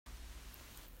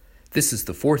This is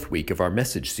the fourth week of our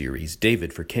message series,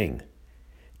 David for King.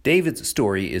 David's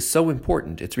story is so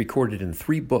important it's recorded in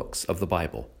 3 books of the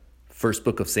Bible: First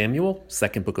Book of Samuel,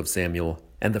 Second Book of Samuel,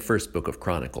 and the First Book of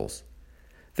Chronicles.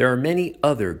 There are many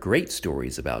other great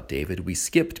stories about David we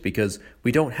skipped because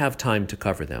we don't have time to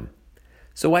cover them.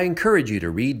 So I encourage you to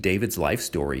read David's life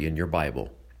story in your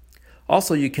Bible.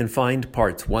 Also, you can find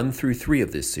parts 1 through 3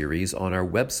 of this series on our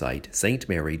website,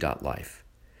 stmary.life.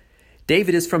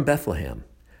 David is from Bethlehem,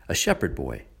 a shepherd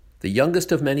boy, the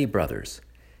youngest of many brothers.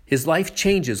 His life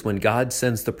changes when God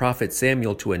sends the prophet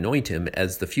Samuel to anoint him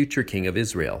as the future king of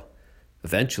Israel.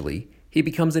 Eventually, he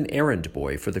becomes an errand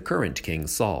boy for the current king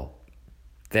Saul.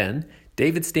 Then,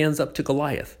 David stands up to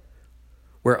Goliath.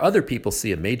 Where other people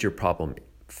see a major problem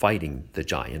fighting the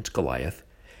giant Goliath,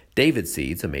 David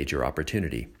sees a major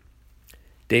opportunity.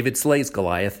 David slays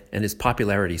Goliath, and his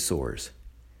popularity soars.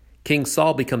 King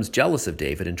Saul becomes jealous of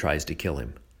David and tries to kill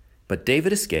him. But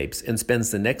David escapes and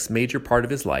spends the next major part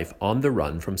of his life on the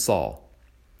run from Saul.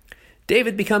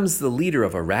 David becomes the leader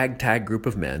of a ragtag group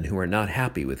of men who are not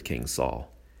happy with King Saul.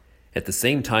 At the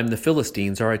same time, the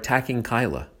Philistines are attacking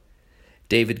Keilah.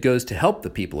 David goes to help the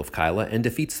people of Keilah and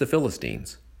defeats the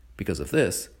Philistines. Because of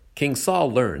this, King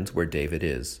Saul learns where David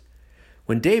is.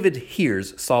 When David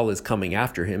hears Saul is coming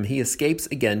after him, he escapes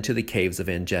again to the caves of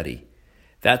En-Gedi.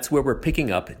 That's where we're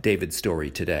picking up David's story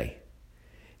today.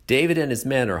 David and his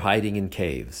men are hiding in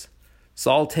caves.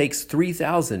 Saul takes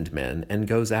 3,000 men and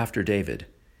goes after David.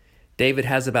 David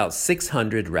has about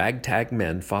 600 ragtag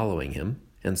men following him,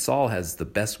 and Saul has the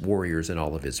best warriors in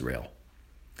all of Israel.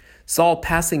 Saul,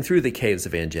 passing through the caves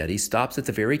of En-Gedi, stops at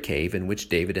the very cave in which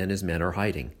David and his men are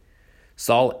hiding.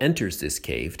 Saul enters this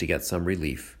cave to get some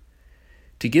relief.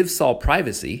 To give Saul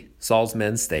privacy, Saul's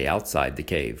men stay outside the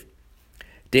cave.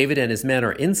 David and his men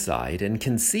are inside and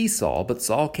can see Saul, but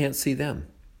Saul can't see them.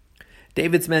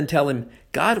 David's men tell him,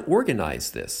 "God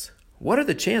organized this. What are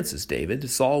the chances, David,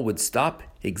 Saul would stop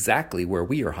exactly where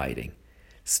we are hiding?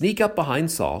 Sneak up behind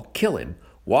Saul, kill him,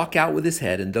 walk out with his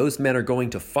head, and those men are going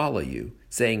to follow you,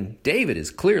 saying, 'David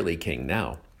is clearly king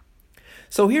now.'"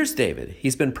 So here's David.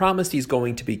 He's been promised he's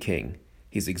going to be king.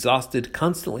 He's exhausted,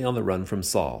 constantly on the run from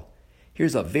Saul.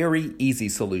 Here's a very easy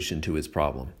solution to his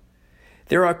problem.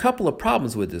 There are a couple of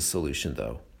problems with this solution,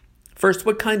 though. First,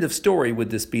 what kind of story would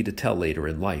this be to tell later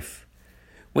in life?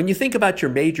 When you think about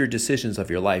your major decisions of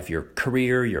your life, your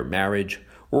career, your marriage,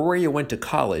 or where you went to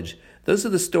college, those are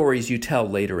the stories you tell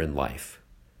later in life.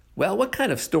 Well, what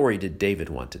kind of story did David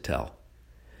want to tell?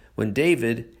 When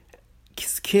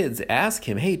David's kids ask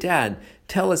him, "Hey, Dad,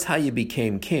 tell us how you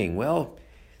became king," well,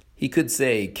 he could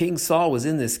say, "King Saul was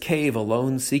in this cave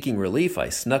alone seeking relief. I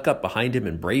snuck up behind him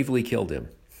and bravely killed him."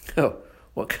 Oh,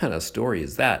 what kind of story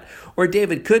is that? Or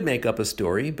David could make up a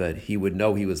story, but he would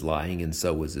know he was lying, and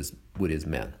so would his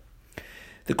men.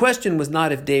 The question was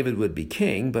not if David would be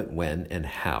king, but when and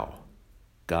how.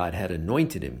 God had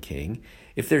anointed him king.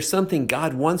 If there's something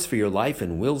God wants for your life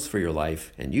and wills for your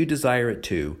life, and you desire it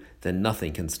too, then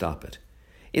nothing can stop it.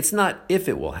 It's not if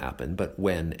it will happen, but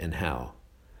when and how.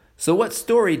 So what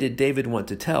story did David want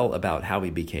to tell about how he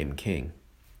became king?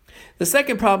 The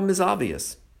second problem is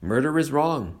obvious. Murder is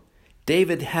wrong.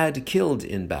 David had killed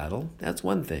in battle, that's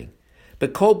one thing.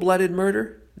 But cold-blooded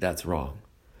murder, that's wrong.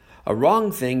 A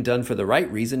wrong thing done for the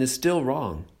right reason is still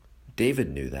wrong.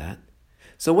 David knew that.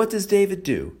 So what does David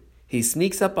do? He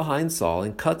sneaks up behind Saul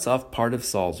and cuts off part of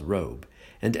Saul's robe.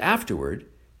 And afterward,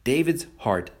 David's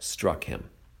heart struck him.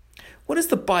 What does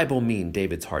the Bible mean,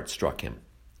 David's heart struck him?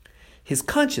 His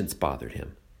conscience bothered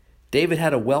him. David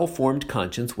had a well-formed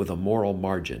conscience with a moral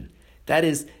margin. That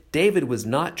is, David was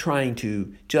not trying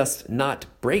to just not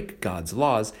break God's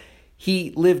laws.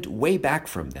 He lived way back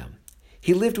from them.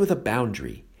 He lived with a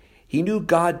boundary. He knew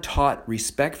God taught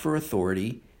respect for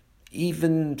authority.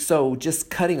 Even so, just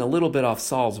cutting a little bit off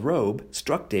Saul's robe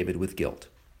struck David with guilt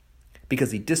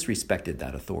because he disrespected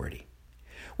that authority.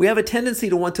 We have a tendency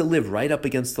to want to live right up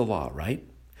against the law, right?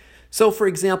 So, for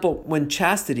example, when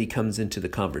chastity comes into the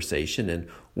conversation and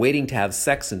waiting to have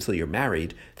sex until you're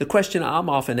married, the question I'm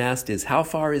often asked is, how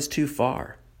far is too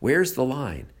far? Where's the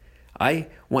line? I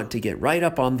want to get right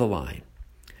up on the line.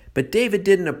 But David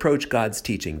didn't approach God's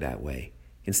teaching that way.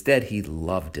 Instead, he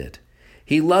loved it.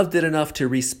 He loved it enough to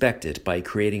respect it by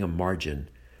creating a margin,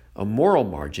 a moral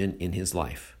margin in his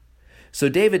life. So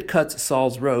David cuts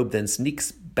Saul's robe, then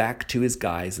sneaks back to his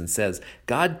guys and says,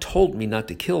 "God told me not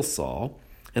to kill Saul,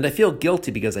 and I feel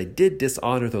guilty because I did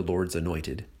dishonor the Lord's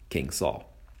anointed, King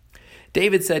Saul."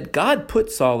 David said, "God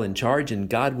put Saul in charge and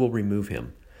God will remove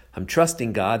him. I'm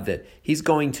trusting God that he's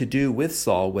going to do with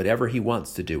Saul whatever he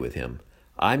wants to do with him.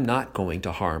 I'm not going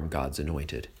to harm God's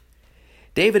anointed."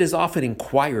 David has often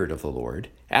inquired of the Lord,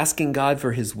 asking God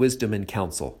for his wisdom and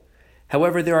counsel.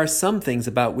 However, there are some things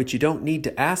about which you don't need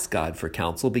to ask God for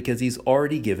counsel because he's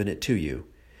already given it to you.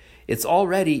 It's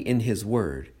already in his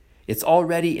word. It's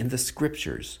already in the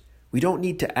scriptures. We don't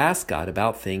need to ask God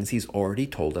about things he's already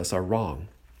told us are wrong.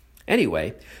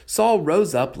 Anyway, Saul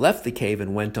rose up, left the cave,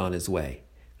 and went on his way.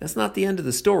 That's not the end of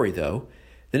the story, though.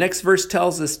 The next verse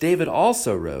tells us David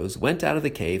also rose, went out of the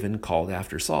cave, and called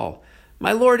after Saul,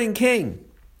 "My Lord and King!"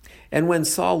 And when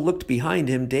Saul looked behind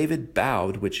him, David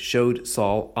bowed, which showed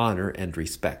Saul honor and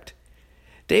respect.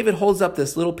 David holds up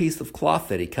this little piece of cloth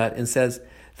that he cut and says,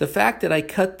 "The fact that I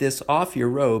cut this off your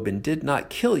robe and did not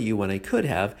kill you when I could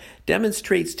have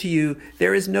demonstrates to you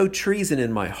there is no treason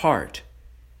in my heart.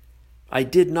 I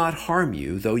did not harm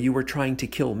you, though you were trying to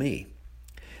kill me."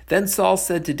 Then Saul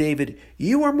said to David,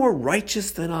 "You are more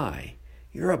righteous than I.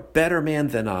 You're a better man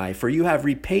than I, for you have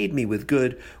repaid me with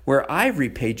good where I've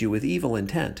repaid you with evil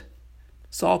intent."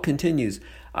 Saul continues,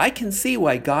 "I can see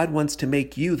why God wants to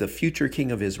make you the future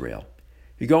king of Israel.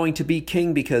 You're going to be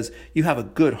king because you have a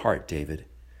good heart, David."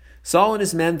 Saul and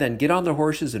his men then get on their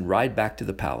horses and ride back to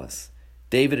the palace.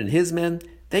 David and his men,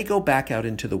 they go back out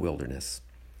into the wilderness.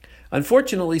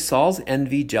 Unfortunately, Saul's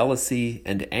envy, jealousy,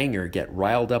 and anger get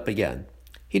riled up again.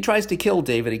 He tries to kill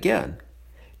David again.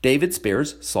 David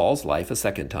spares Saul's life a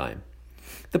second time.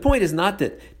 The point is not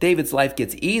that David's life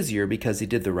gets easier because he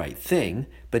did the right thing,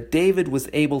 but David was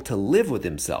able to live with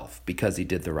himself because he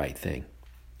did the right thing.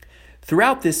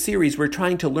 Throughout this series, we're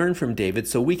trying to learn from David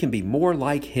so we can be more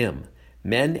like him,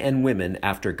 men and women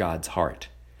after God's heart.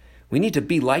 We need to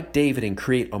be like David and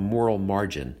create a moral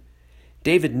margin.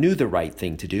 David knew the right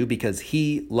thing to do because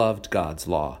he loved God's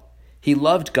law. He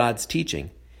loved God's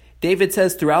teaching. David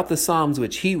says throughout the Psalms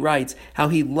which he writes how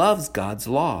he loves God's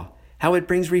law, how it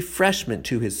brings refreshment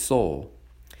to his soul.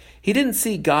 He didn't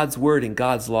see God's word and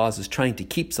God's laws as trying to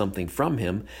keep something from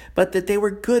him, but that they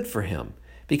were good for him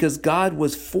because God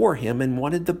was for him and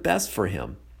wanted the best for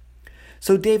him.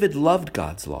 So David loved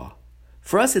God's law.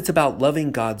 For us, it's about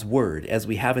loving God's word as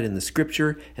we have it in the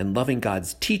scripture and loving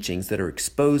God's teachings that are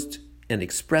exposed and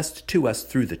expressed to us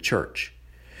through the church.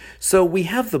 So we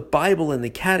have the Bible and the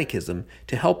Catechism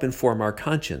to help inform our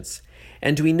conscience.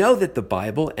 And we know that the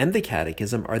Bible and the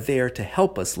Catechism are there to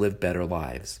help us live better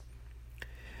lives.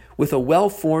 With a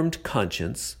well-formed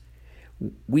conscience,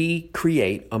 we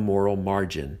create a moral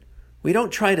margin. We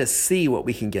don't try to see what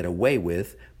we can get away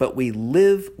with, but we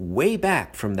live way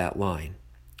back from that line.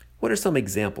 What are some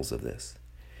examples of this?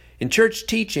 In church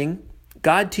teaching,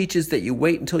 God teaches that you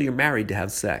wait until you're married to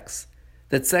have sex,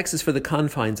 that sex is for the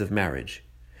confines of marriage.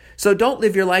 So don't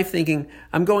live your life thinking,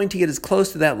 I'm going to get as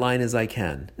close to that line as I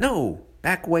can. No,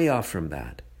 back way off from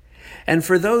that. And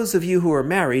for those of you who are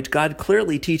married, God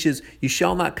clearly teaches you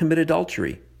shall not commit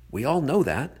adultery. We all know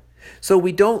that. So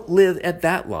we don't live at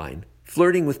that line,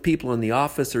 flirting with people in the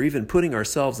office or even putting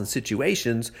ourselves in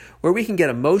situations where we can get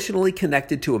emotionally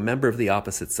connected to a member of the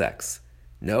opposite sex.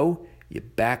 No, you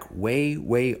back way,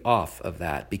 way off of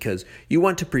that because you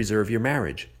want to preserve your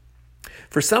marriage.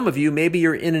 For some of you, maybe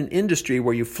you're in an industry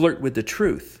where you flirt with the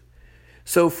truth.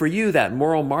 So for you, that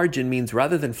moral margin means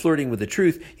rather than flirting with the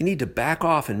truth, you need to back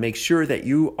off and make sure that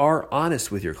you are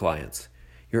honest with your clients.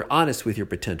 You're honest with your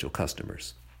potential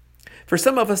customers. For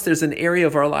some of us, there's an area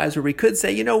of our lives where we could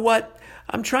say, you know what?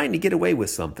 I'm trying to get away with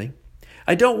something.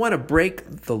 I don't want to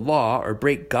break the law or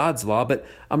break God's law, but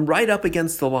I'm right up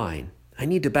against the line. I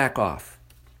need to back off.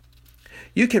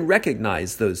 You can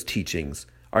recognize those teachings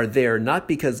are there not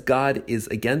because God is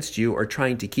against you or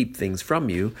trying to keep things from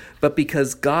you, but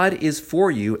because God is for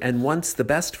you and wants the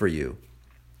best for you.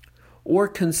 Or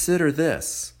consider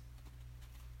this.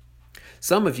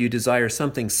 Some of you desire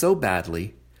something so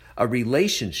badly, a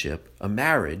relationship, a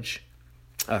marriage,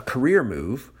 a career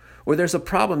move, or there's a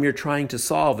problem you're trying to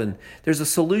solve and there's a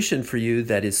solution for you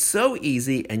that is so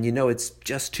easy and you know it's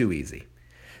just too easy.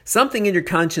 Something in your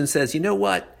conscience says, you know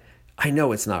what? I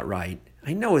know it's not right.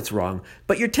 I know it's wrong,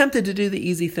 but you're tempted to do the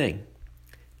easy thing.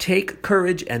 Take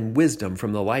courage and wisdom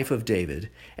from the life of David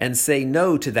and say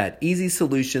no to that easy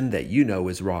solution that you know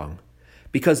is wrong.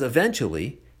 Because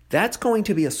eventually, that's going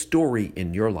to be a story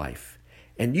in your life.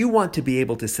 And you want to be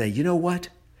able to say, you know what?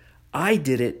 I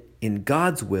did it in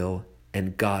God's will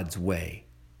and God's way.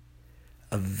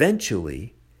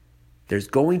 Eventually, there's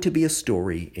going to be a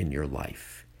story in your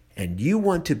life. And you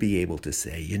want to be able to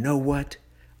say, you know what?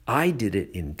 I did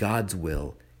it in God's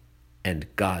will and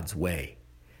God's way.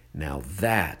 Now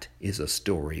that is a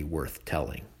story worth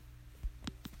telling.